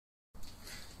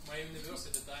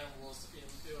time was in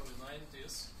early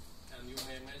 90s, and you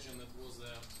may imagine it was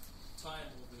a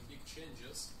time of the big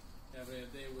changes. Every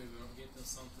day we were getting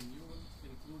something new,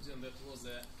 including that was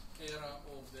the era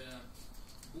of the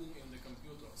boom in the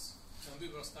computers. And we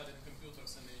were studying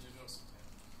computers in the university.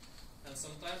 And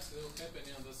sometimes it will happen,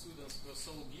 and the students were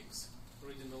so geeks,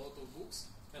 reading a lot of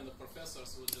books, and the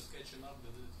professors were just catching up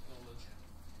with the technology.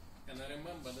 And I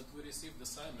remember that we received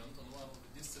assignment on one of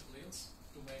the disciplines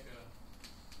to make a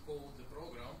code the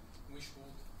program which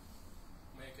would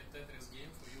make a Tetris game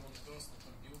for you on a personal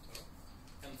computer.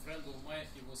 And a friend of mine,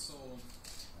 he was so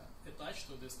attached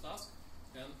to this task,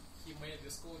 and he made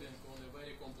this coding on a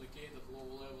very complicated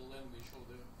low-level language of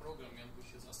the programming,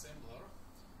 which is assembler,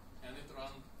 and it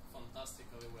ran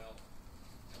fantastically well.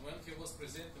 And when he was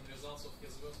presenting results of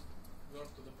his work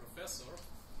to the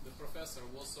professor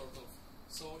was sort of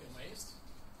so amazed.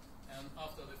 And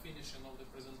after the finishing of the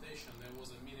presentation, there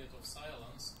was a minute of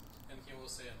silence, and he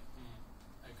was saying,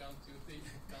 I can't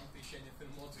teach anything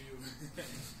more to you.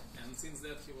 And since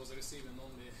that, he was receiving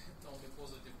only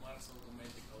positive marks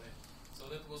automatically. So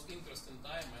that was interesting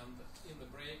time, and in the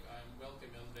break, I'm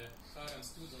welcoming the current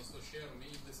students to share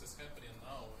me if this is happening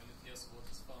now, and yes, what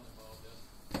is fun about that.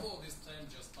 All this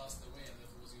time just passed away, and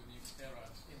that was a unique era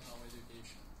in our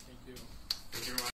education. Thank you. Thank you very much.